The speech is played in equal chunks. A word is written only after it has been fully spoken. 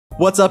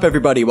What's up,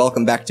 everybody?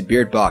 Welcome back to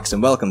BeardBox,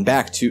 and welcome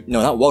back to—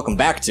 no, not welcome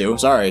back to,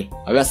 sorry.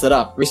 I messed it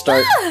up.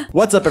 Restart.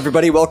 What's up,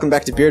 everybody? Welcome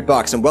back to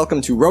BeardBox, and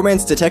welcome to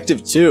Romance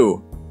Detective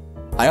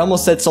 2. I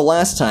almost said so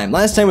last time.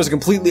 Last time was a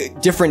completely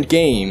different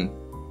game.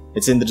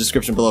 It's in the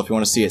description below if you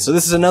want to see it. So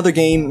this is another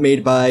game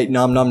made by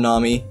Nom Nom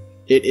Nami.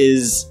 It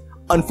is,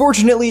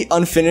 unfortunately,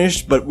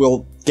 unfinished, but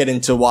we'll get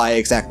into why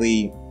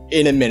exactly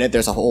in a minute.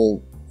 There's a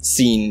whole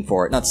scene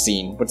for it. Not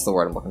scene. What's the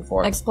word I'm looking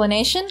for?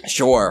 Explanation?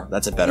 Sure.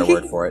 That's a better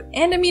word for it.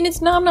 And I mean,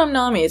 it's Nom Nom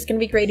Nami. It's gonna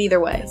be great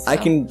either way. So. I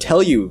can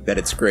tell you that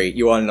it's great.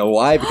 You wanna know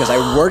why? Because I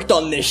worked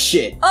on this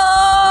shit.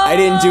 Oh! I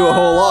didn't do a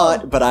whole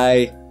lot, but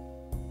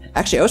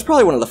actually, I was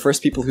probably one of the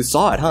first people who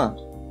saw it, huh?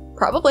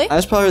 Probably. I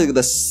was probably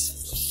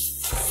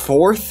the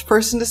fourth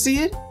person to see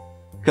it?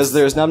 Because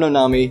there's Nom Nom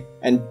Nami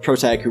and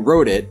Protag who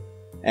wrote it,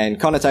 and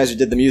Konatizer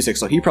did the music,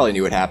 so he probably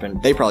knew what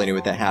happened. They probably knew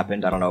what that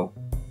happened. I don't know.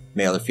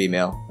 Male or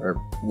female, or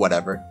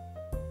whatever.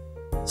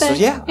 So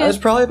yeah, I was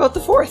probably about the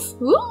fourth.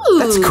 Ooh.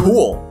 That's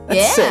cool.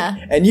 That's yeah.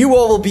 sick. And you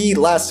all will be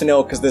last to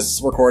know because this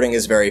recording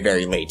is very,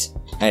 very late.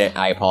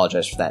 I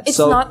apologize for that. It's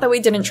not that we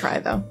didn't try,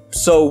 though.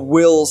 So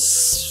we'll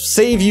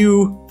save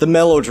you the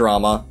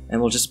melodrama,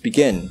 and we'll just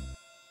begin.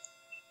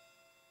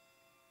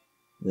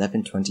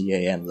 11:20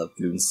 a.m. Love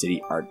Balloon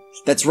City Art.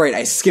 That's right,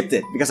 I skipped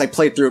it because I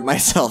played through it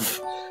myself.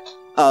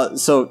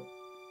 So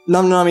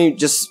Nom Nami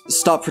just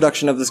stopped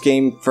production of this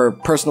game for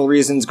personal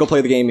reasons. Go play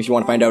the game if you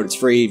want to find out. It's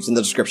free. It's in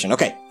the description.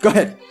 Okay, go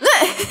ahead.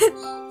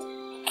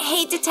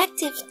 Hey,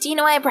 detective, do you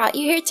know why I brought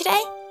you here today?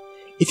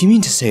 If you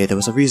mean to say there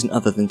was a reason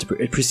other than to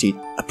appreciate,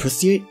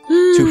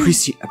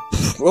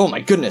 oh my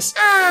goodness.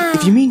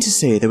 If you mean to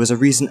say there was a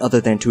reason other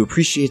than to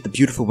appreciate the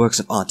beautiful works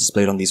of art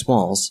displayed on these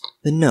walls,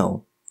 then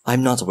no,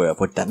 I'm not aware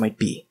of what that might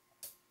be.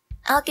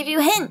 I'll give you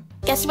a hint.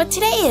 Guess what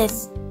today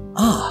is?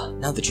 Ah,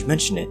 now that you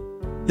mention it,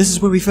 this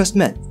is where we first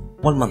met.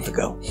 1 month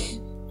ago.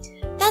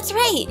 That's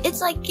right, it's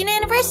like an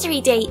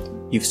anniversary date.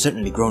 You've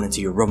certainly grown into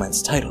your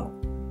romance title.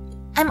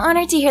 I'm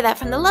honored to hear that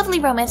from the lovely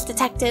romance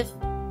detective.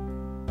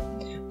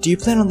 Do you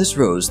plan on this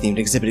rose-themed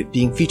exhibit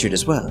being featured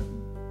as well?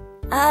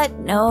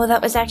 No,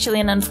 that was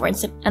actually an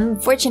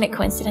unfortunate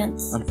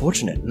coincidence.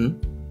 Unfortunate, hmm?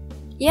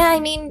 Yeah, I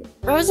mean,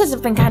 roses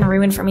have been kind of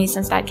ruined for me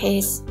since that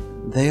case.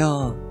 They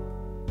are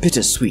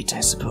bittersweet, I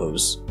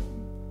suppose.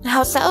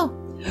 How so?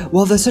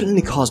 While they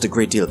certainly caused a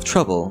great deal of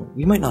trouble,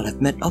 we might not have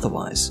met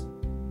otherwise.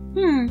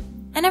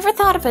 I never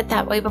thought of it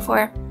that way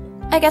before.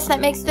 I guess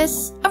that makes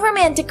this a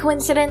romantic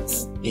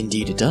coincidence.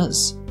 Indeed it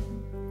does.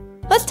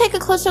 Let's take a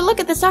closer look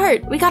at this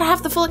art. We gotta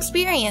have the full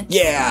experience.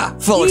 Yeah,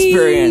 full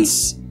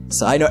experience.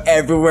 So I know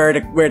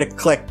everywhere where to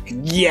click.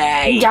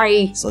 Yay!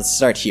 Yay! So let's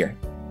start here.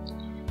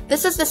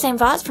 This is the same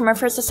vase from our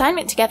first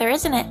assignment together,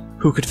 isn't it?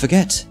 Who could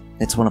forget?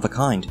 It's one of a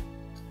kind.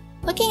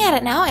 Looking at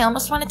it now, I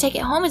almost want to take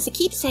it home as a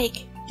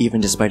keepsake.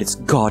 Even despite its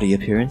gaudy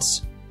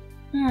appearance.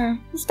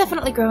 It's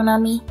definitely grown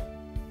on me.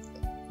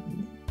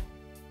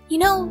 You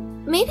know,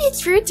 maybe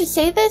it's rude to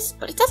say this,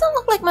 but it doesn't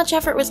look like much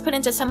effort was put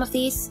into some of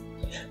these.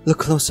 Look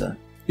closer.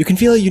 You can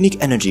feel a unique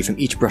energy from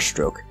each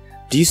brushstroke.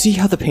 Do you see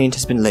how the paint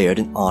has been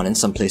layered on in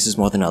some places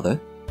more than other?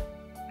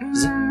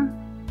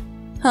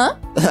 Huh?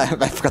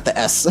 I forgot the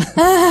S.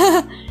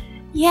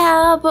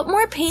 Yeah, but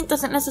more paint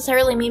doesn't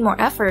necessarily mean more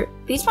effort.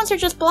 These ones are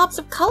just blobs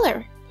of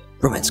color.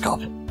 Romance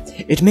Cop.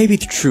 It may be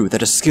true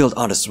that a skilled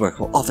artist's work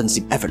will often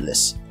seem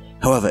effortless.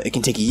 However, it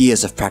can take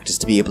years of practice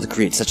to be able to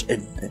create such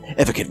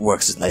evocative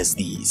works as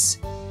these.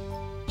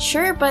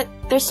 Sure, but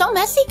they're so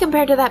messy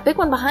compared to that big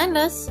one behind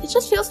us. It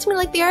just feels to me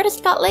like the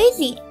artist got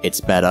lazy. It's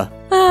better.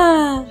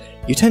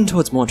 You tend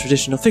towards more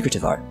traditional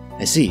figurative art.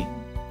 I see.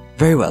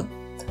 Very well.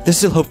 There's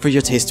still hope for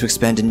your taste to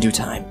expand in due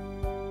time.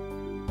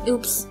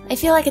 Oops, I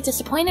feel like I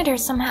disappointed her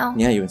somehow.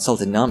 Yeah, you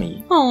insulted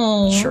Nami.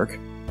 Aww. Shirk.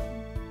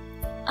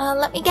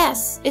 Let me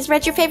guess. Is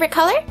red your favorite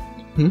color?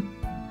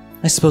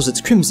 I suppose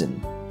it's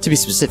crimson. To be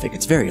specific,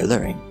 it's very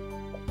alluring.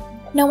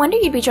 No wonder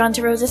you'd be drawn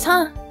to roses,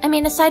 huh? I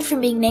mean, aside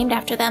from being named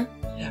after them.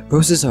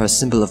 Roses are a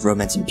symbol of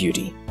romance and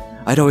beauty.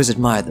 I'd always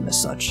admired them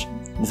as such,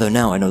 though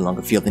now I no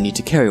longer feel the need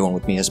to carry one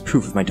with me as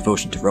proof of my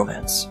devotion to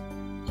romance.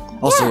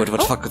 Also, Yeah. it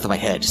would fuck with my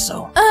head,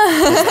 so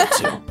there's that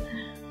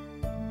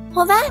too.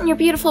 Well, that and you're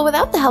beautiful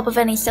without the help of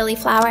any silly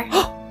flower.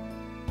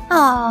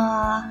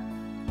 Aww.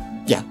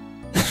 Yeah.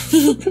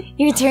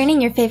 You're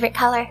turning your favorite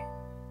color.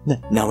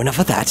 Now enough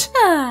of that.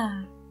 Ah.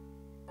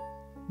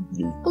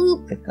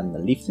 Boop. Click on the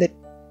leaflet,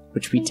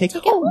 which we take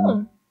it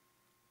home.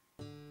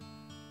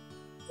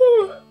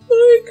 Oh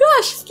my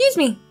gosh, excuse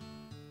me.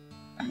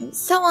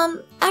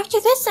 So, after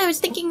this, I was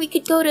thinking we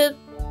could go to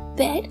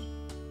bed.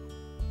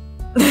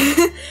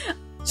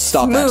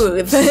 Stop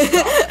Smooth.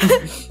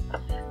 that.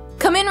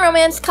 Come in,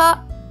 romance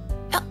cop.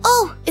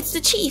 Oh, it's the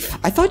chief.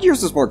 I thought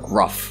yours was more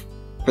gruff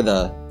for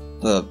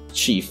the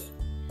chief.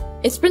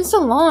 It's been so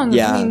long.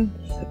 Yeah. I mean,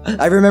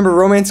 I remember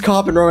Romance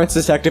Cop and Romance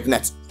Detective, and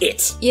that's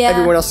it. Yeah.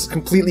 Everyone else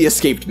completely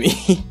escaped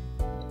me.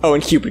 Oh,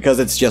 and cute because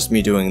it's just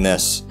me doing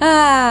this.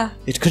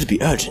 It could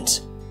be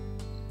urgent.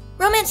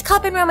 Romance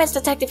cop and romance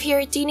detective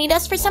here. Do you need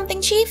us for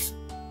something, chief?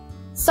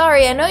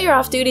 Sorry, I know you're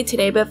off duty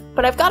today,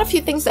 but I've got a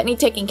few things that need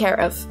taking care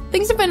of.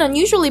 Things have been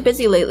unusually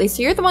busy lately,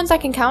 so you're the ones I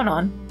can count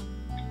on.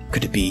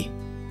 Could it be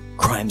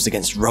crimes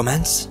against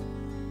romance?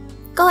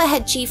 Go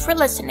ahead, Chief, we're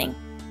listening.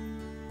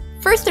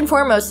 First and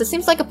foremost, it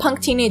seems like a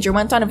punk teenager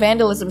went on a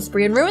vandalism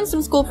spree and ruined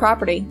some school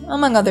property,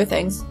 among other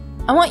things.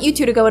 I want you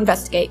two to go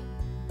investigate.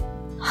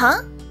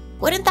 Huh?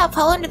 Wouldn't that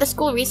fall under the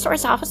school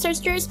resource officer's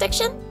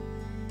jurisdiction?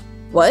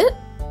 What?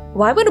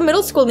 Why would a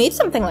middle school need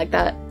something like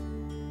that?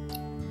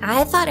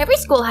 I thought every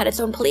school had its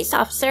own police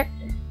officer.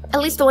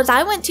 At least the ones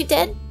I went to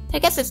did. I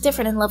guess it's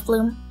different in Love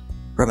Bloom.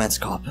 Romance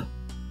Cop,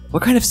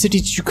 what kind of city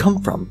did you come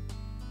from?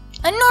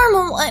 A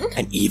normal one.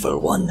 An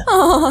evil one.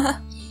 Aww.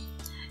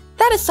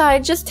 That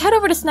aside, just head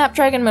over to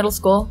Snapdragon Middle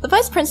School. The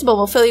vice principal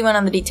will fill you in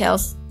on the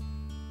details.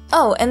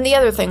 Oh, and the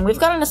other thing,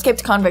 we've got an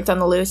escaped convict on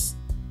the loose.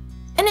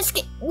 An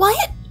escape?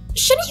 What?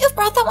 Shouldn't you have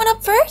brought that one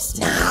up first?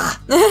 Nah.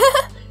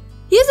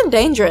 He isn't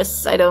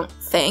dangerous, I don't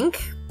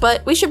think.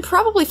 But we should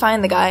probably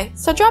find the guy,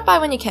 so drop by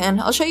when you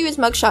can. I'll show you his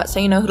mugshot so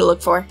you know who to look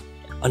for.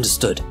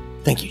 Understood.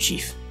 Thank you,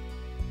 Chief.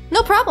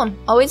 No problem.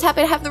 Always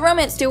happy to have the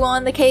romance duo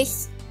on the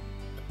case.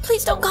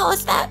 Please don't call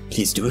us that.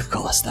 Please do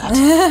call us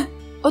that.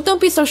 Oh, don't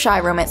be so shy,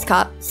 Romance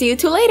Cop. See you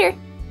two later.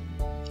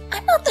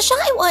 I'm not the shy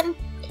one.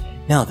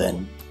 Now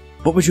then,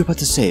 what were you about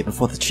to say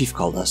before the Chief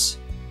called us?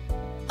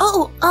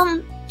 Oh,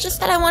 just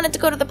that I wanted to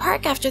go to the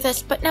park after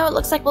this, but now it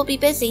looks like we'll be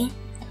busy.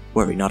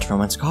 Worry not,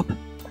 Romance Cop.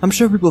 I'm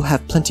sure we will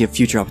have plenty of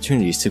future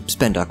opportunities to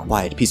spend our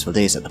quiet, peaceful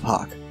days at the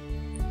park.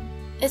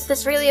 Is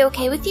this really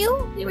okay with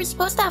you? We were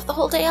supposed to have the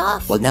whole day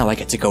off. Well, now I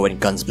get to go in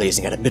guns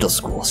blazing at a middle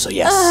school, so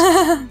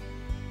yes.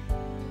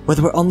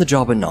 Whether we're on the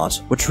job or not,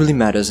 what truly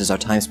matters is our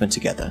time spent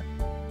together.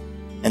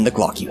 And the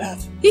Glock you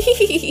have.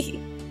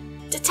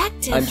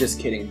 Detective. I'm just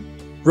kidding.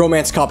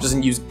 Romance Cop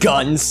doesn't use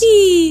guns.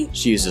 She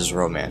uses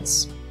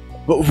romance.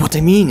 But what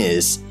I mean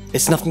is,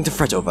 it's nothing to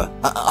fret over.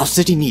 Our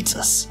city needs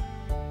us.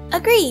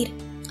 Agreed.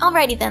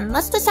 Alrighty then,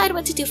 let's decide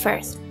what to do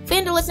first.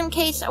 Vandalism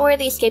case or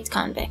the escaped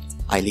convict?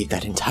 I leave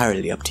that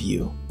entirely up to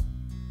you.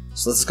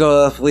 So let's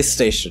go to the police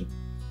station.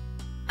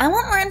 I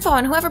want more info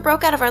on whoever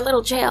broke out of our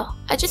little jail.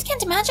 I just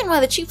can't imagine why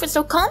the chief was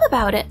so calm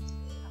about it.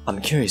 I'm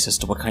curious as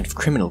to what kind of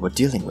criminal we're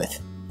dealing with.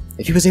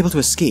 If he was able to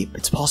escape,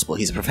 it's possible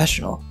he's a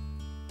professional.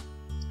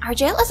 Our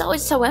jail is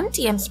always so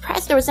empty, I'm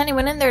surprised there was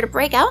anyone in there to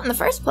break out in the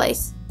first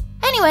place.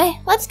 Anyway,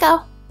 let's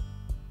go.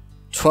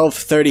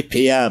 12:30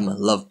 p.m.,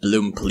 Love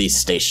Bloom Police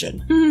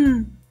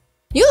Station.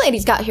 You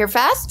ladies got here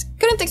fast.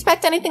 Couldn't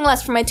expect anything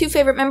less from my two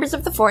favorite members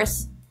of the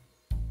force.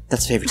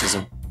 That's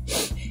favoritism.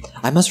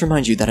 I must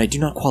remind you that I do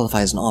not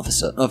qualify as an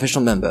official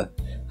member.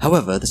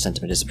 However, the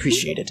sentiment is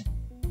appreciated.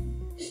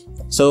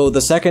 So the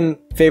second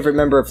favorite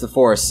member of the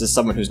force is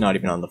someone who's not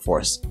even on the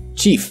force.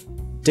 Chief,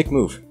 dick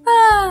move.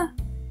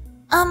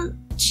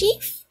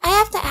 Chief, I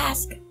have to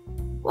ask.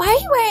 Why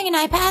are you wearing an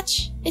eye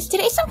patch? Is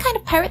today some kind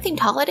of pirate-themed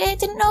holiday I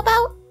didn't know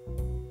about?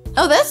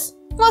 Oh, this?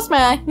 Lost my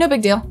eye. No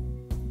big deal.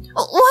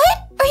 What?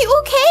 Are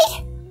you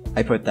okay?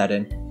 I put that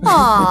in.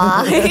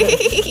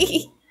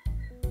 Aww.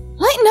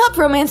 Lighten up,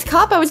 Romance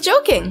Cop. I was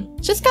joking.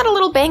 Just got a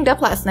little banged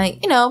up last night,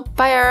 you know,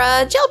 by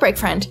our jailbreak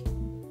friend.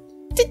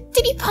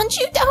 Did he punch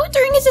you out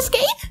during his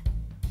escape?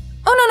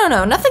 Oh,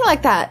 no, nothing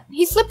like that.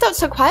 He slipped out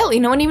so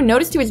quietly no one even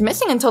noticed he was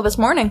missing until this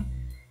morning.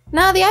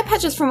 Nah, the eye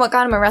patch is from what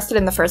got him arrested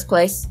in the first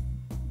place.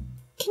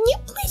 Can you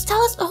please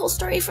tell us the whole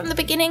story from the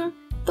beginning?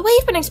 The way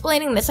you've been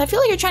explaining this, I feel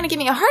like you're trying to give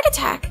me a heart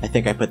attack. I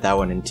think I put that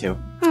one in too.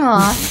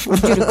 Aw, you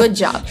did a good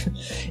job.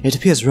 It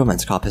appears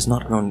Romance Cop has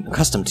not grown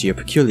accustomed to your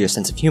peculiar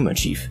sense of humor,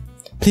 Chief.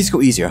 Please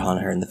go easier on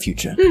her in the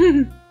future.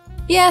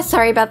 Yeah,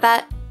 sorry about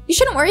that. You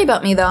shouldn't worry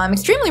about me though, I'm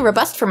extremely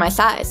robust for my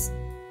size.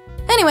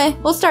 Anyway,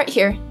 we'll start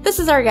here. This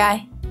is our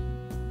guy.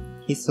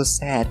 He's so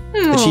sad.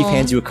 The Chief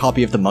hands you a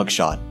copy of the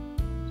mugshot.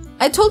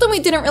 I told him we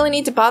didn't really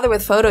need to bother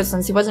with photos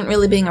since he wasn't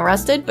really being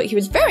arrested, but he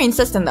was very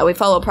insistent that we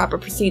follow proper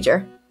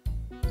procedure.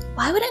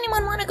 Why would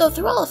anyone want to go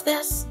through all of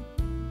this?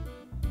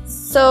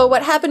 So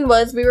what happened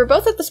was we were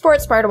both at the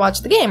sports bar to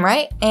watch the game,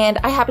 right? And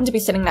I happened to be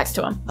sitting next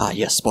to him. Ah,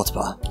 yes, sports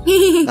bar.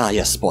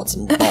 Yes, sports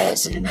and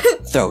balls and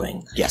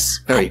throwing. Yes,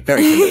 very,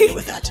 very familiar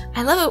with that.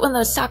 I love it when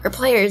those soccer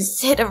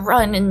players hit a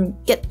run and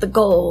get the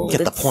goal.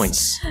 Get the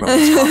points,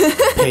 Romance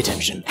Cop. Pay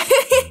attention.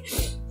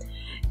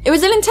 It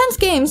was an intense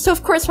game, so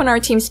of course when our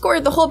team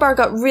scored, the whole bar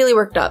got really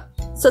worked up.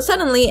 So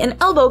suddenly, an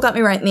elbow got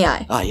me right in the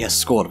eye. Ah, yes,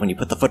 scored when you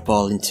put the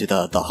football into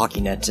the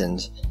hockey net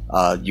and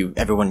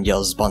everyone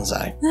yells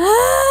bonsai.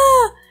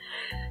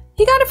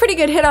 He got a pretty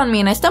good hit on me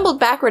and I stumbled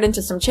backward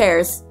into some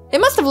chairs. It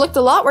must have looked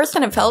a lot worse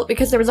than it felt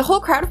because there was a whole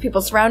crowd of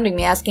people surrounding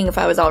me asking if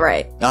I was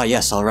alright. Ah,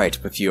 yes, alright,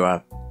 if you,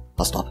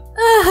 I'll stop.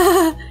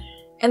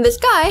 And this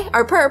guy,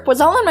 our perp,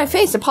 was all in my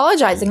face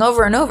apologizing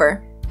over and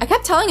over. I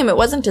kept telling him it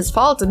wasn't his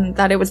fault and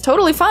that it was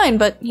totally fine,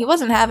 but he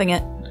wasn't having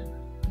it.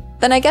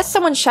 Then I guess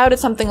someone shouted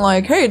something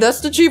like, "Hey,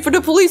 that's the chief of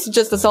the police who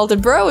just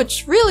assaulted bro,"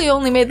 which really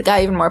only made the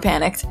guy even more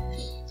panicked.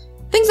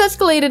 Things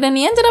escalated and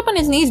he ended up on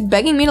his knees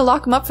begging me to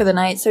lock him up for the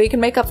night so he could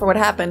make up for what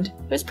happened.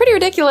 It was pretty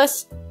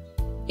ridiculous.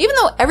 Even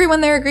though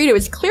everyone there agreed it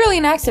was clearly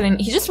an accident,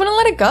 he just wouldn't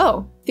let it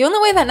go. The only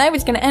way that night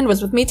was going to end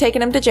was with me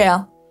taking him to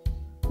jail.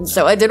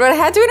 So I did what I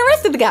had to and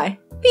arrested the guy.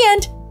 The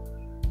end.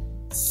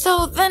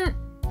 So then,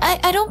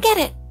 I don't get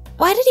it.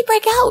 Why did he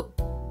break out?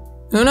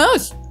 Who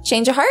knows?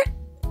 Change of heart?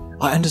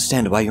 I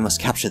understand why you must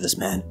capture this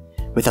man.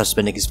 Without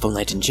spending his full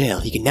night in jail,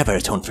 he can never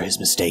atone for his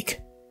mistake.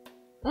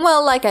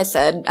 Well, like I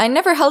said, I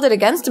never held it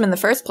against him in the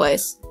first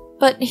place.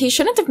 But he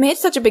shouldn't have made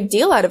such a big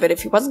deal out of it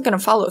if he wasn't going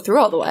to follow through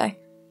all the way.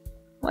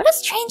 What a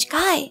strange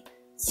guy.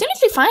 As soon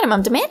as we find him,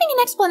 I'm demanding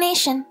an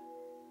explanation.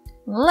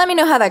 Let me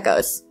know how that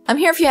goes. I'm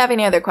here if you have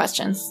any other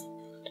questions.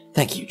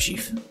 Thank you,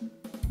 Chief.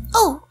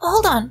 Oh,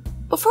 hold on.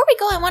 Before we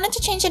go, I wanted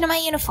to change into my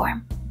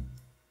uniform.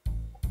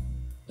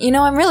 You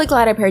know, I'm really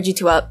glad I paired you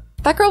two up.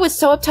 That girl was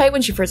so uptight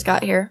when she first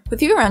got here.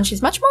 With you around,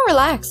 she's much more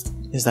relaxed.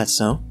 Is that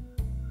so?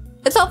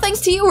 It's all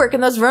thanks to you working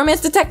those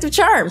romance detective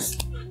charms.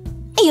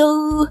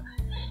 Ayo.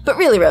 But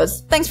really,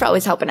 Rose, thanks for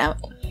always helping out.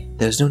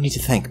 There's no need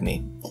to thank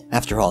me.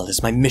 After all, it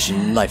is my mission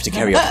in life to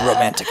carry out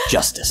romantic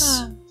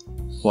justice.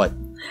 What?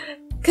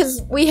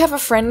 Because we have a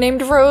friend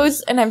named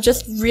Rose, and I'm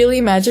just really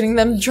imagining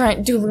them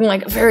doing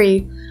like a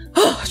very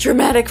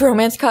dramatic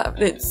romance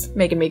It's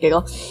making me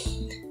giggle.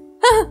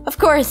 Of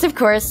course.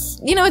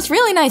 You know, it's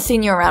really nice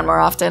seeing you around more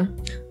often.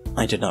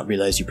 I did not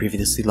realize you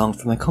previously longed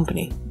for my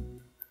company.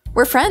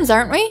 We're friends,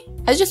 aren't we?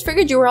 I just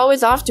figured you were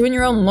always off doing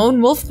your own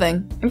lone wolf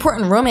thing.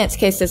 Important romance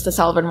cases to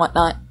solve and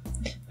whatnot.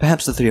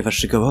 Perhaps the three of us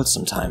should go out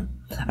sometime.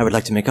 I would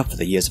like to make up for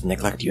the years of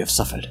neglect you have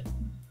suffered.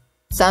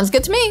 Sounds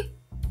good to me.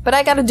 But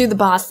I gotta do the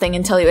boss thing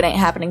and tell you it ain't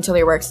happening till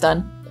your work's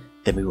done.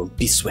 Then we will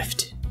be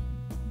swift.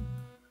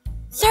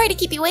 Sorry to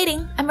keep you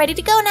waiting. I'm ready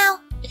to go now.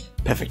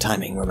 Perfect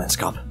timing, Romance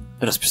Cop.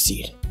 Let us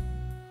proceed.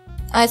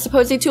 I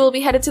suppose you two will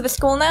be headed to the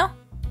school now?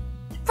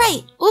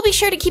 Right. We'll be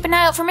sure to keep an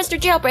eye out for Mr.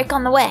 Jailbreak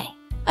on the way.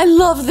 I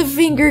love the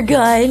finger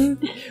gun.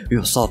 We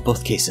will solve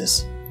both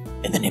cases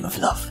in the name of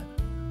love.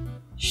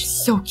 She's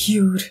so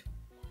cute.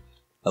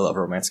 I love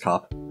Romance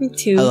Cop. Me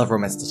too. I love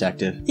Romance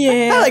Detective.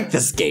 Yeah. I like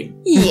this game.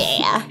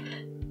 Yeah.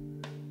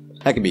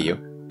 That could be you.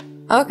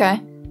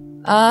 Okay.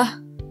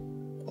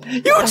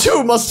 You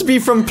two must be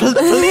from the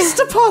police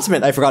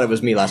department. I forgot it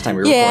was me last time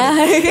we recorded.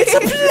 Yeah. It's a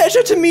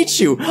pleasure to meet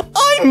you.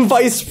 I'm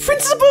Vice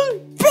Principal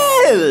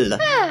Bell.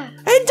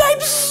 And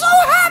I'm so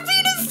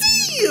happy to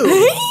see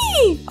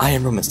you. I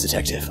am Romance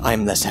Detective. I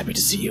am less happy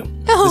to see you.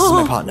 This is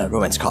my partner,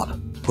 Romance Cop,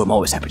 who I'm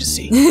always happy to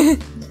see.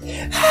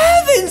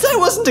 Heavens, I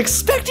wasn't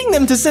expecting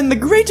them to send the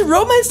great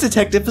Romance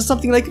Detective for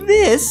something like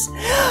this.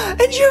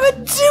 And you're a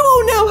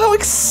duo now, how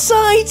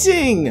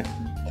exciting.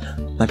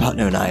 My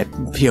partner and I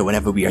appear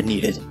whenever we are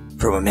needed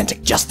for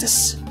romantic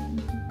justice.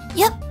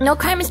 Yep, no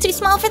crime is too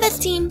small for this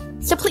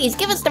team. So please,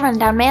 give us the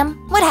rundown, ma'am.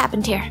 What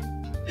happened here?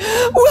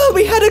 Well,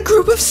 we had a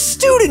group of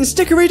students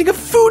decorating a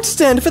food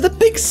stand for the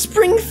big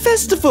spring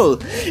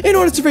festival in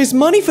order to raise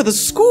money for the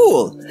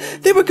school.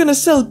 They were gonna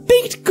sell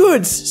baked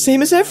goods,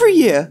 same as every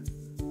year.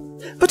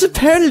 But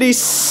apparently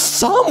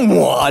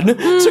someone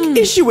took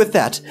issue with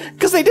that,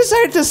 because they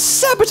decided to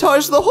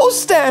sabotage the whole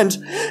stand.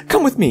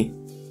 Come with me.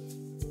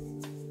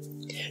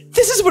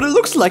 This is what it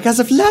looks like as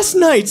of last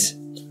night.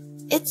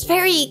 It's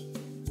very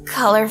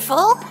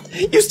colorful.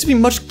 It used to be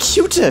much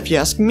cuter, if you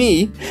ask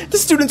me. The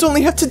students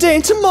only have today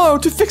and tomorrow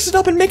to fix it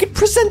up and make it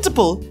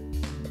presentable.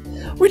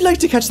 We'd like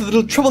to catch the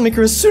little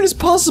troublemaker as soon as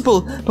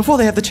possible, before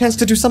they have the chance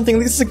to do something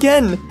like this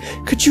again.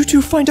 Could you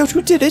two find out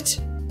who did it?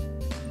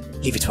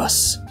 Leave it to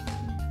us.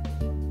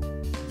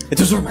 It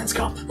was Romance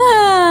Cop.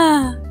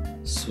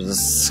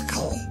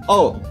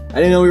 Oh, I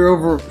didn't know we were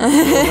over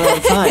out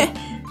of time.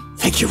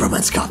 Thank you,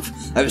 Romance Cop.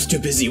 I was too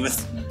busy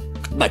with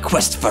my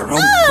quest for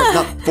romance.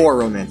 Not for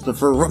romance, but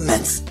for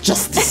romance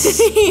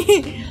justice.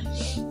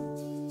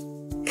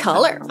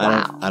 Color.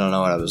 Wow. I don't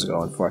know what I was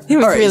going for. It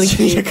was really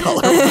cute.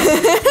 Color.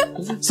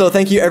 So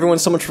thank you everyone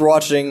so much for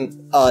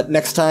watching.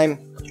 Next time,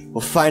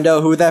 we'll find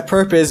out who that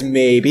perp is,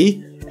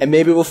 maybe. And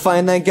maybe we'll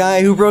find that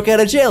guy who broke out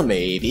of jail,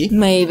 maybe.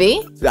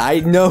 Maybe. I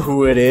know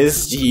who it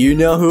is. Do you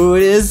know who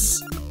it is?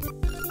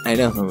 I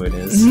know who it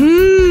is.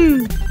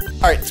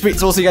 Alright, sweet.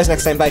 So we'll see you guys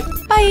next time. Bye.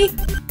 Bye.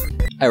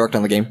 I worked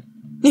on the game.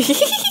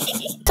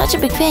 Such a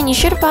big fan, you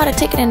should have bought a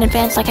ticket in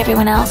advance like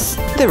everyone else.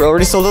 They were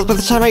already sold out by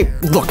the time I...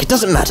 Look, it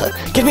doesn't matter.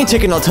 Give me a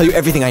ticket and I'll tell you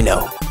everything I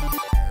know.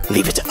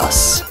 Leave it to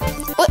us.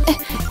 What?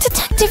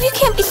 Detective, you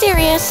can't be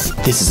serious.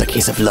 This is a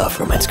case of love,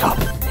 Romance Cop.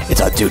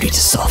 It's our duty to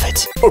solve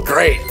it. Oh,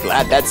 great.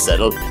 Glad that's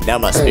settled. Now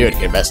my spirit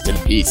can rest in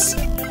peace.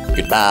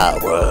 Goodbye,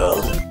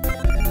 world.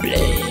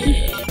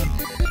 Bleh.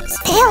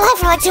 Stay alive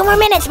for like 2 more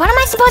minutes. What am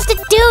I supposed to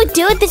do,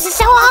 dude? This is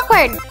so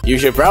awkward. You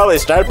should probably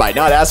start by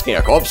not asking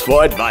a corpse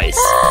for advice.